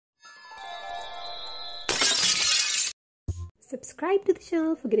subscribe to the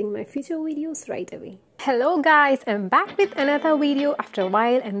channel for getting my future videos right away. Hello guys, I'm back with another video after a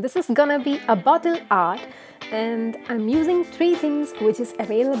while, and this is gonna be a bottle art, and I'm using three things which is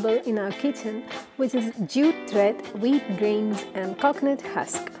available in our kitchen, which is jute thread, wheat grains and coconut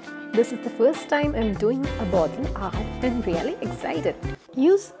husk. This is the first time I'm doing a bottle art and I'm really excited.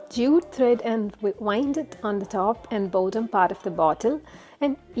 Use jute thread and wind it on the top and bottom part of the bottle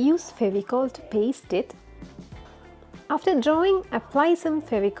and use Fevicol to paste it. After drawing, apply some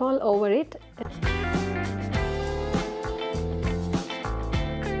Fevicol over it.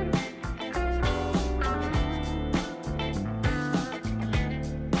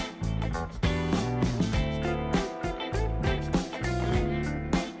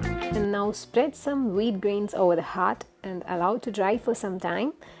 And now spread some wheat grains over the heart and allow to dry for some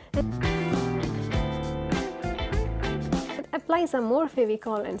time. Apply some more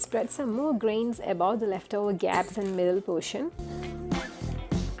Fevicol and spread some more grains above the leftover gaps and middle portion.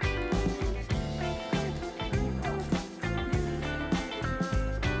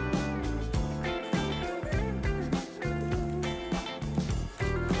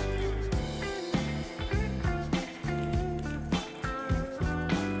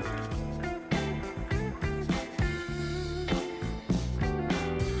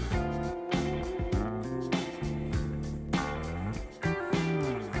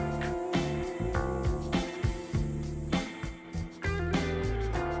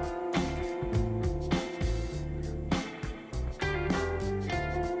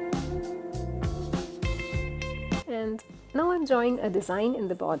 And now I'm drawing a design in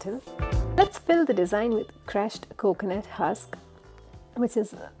the bottle. Let's fill the design with crushed coconut husk, which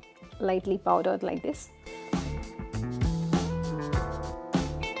is lightly powdered like this.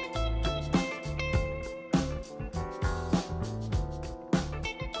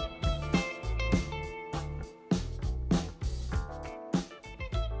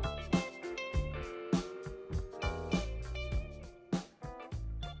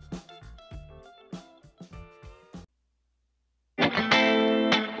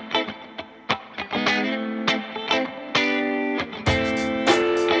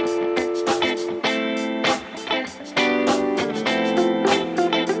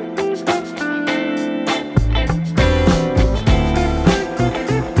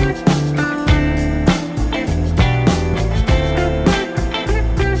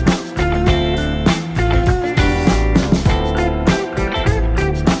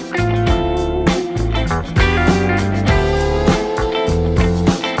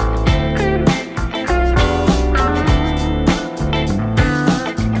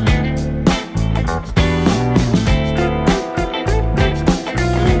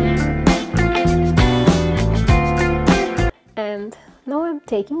 Now I'm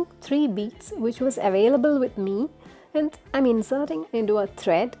taking 3 beads which was available with me and I'm inserting into a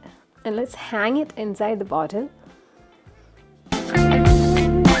thread, and let's hang it inside the bottle.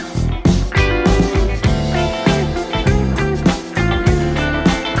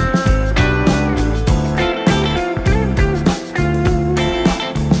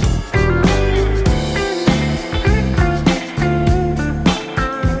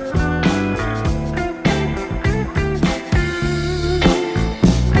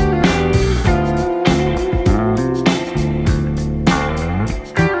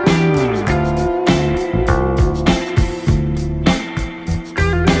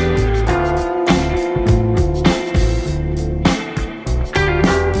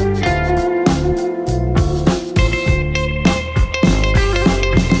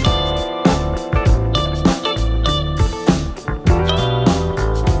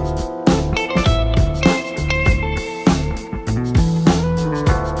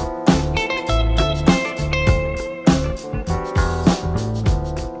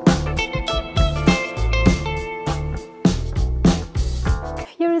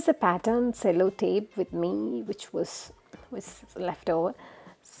 Here is a pattern cello tape with me which was left over,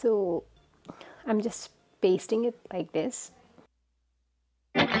 so I'm just pasting it like this.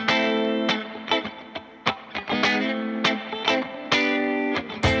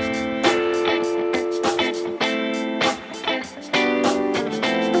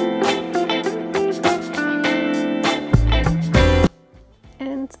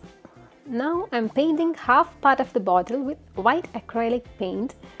 And now I'm painting half part of the bottle with white acrylic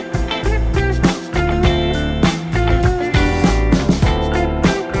paint.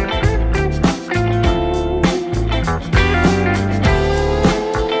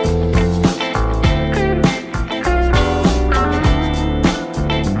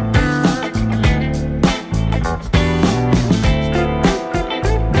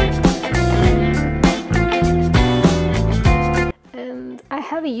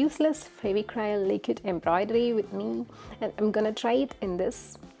 have a useless Fevicryl liquid embroidery with me, and I'm gonna try it in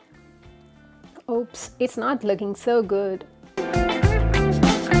this. Oops, it's not looking so good.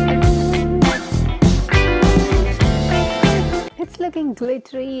 It's looking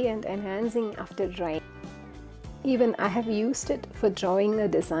glittery and enhancing after drying. Even I have used it for drawing a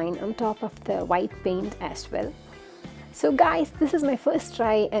design on top of the white paint as well. So guys, this is my first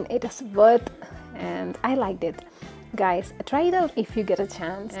try and it is worth, and I liked it. Guys, try it out if you get a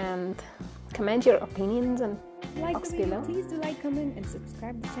chance and comment your opinions and Like box the video, below. please do like, comment and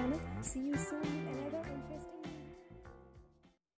subscribe to the channel. See you soon.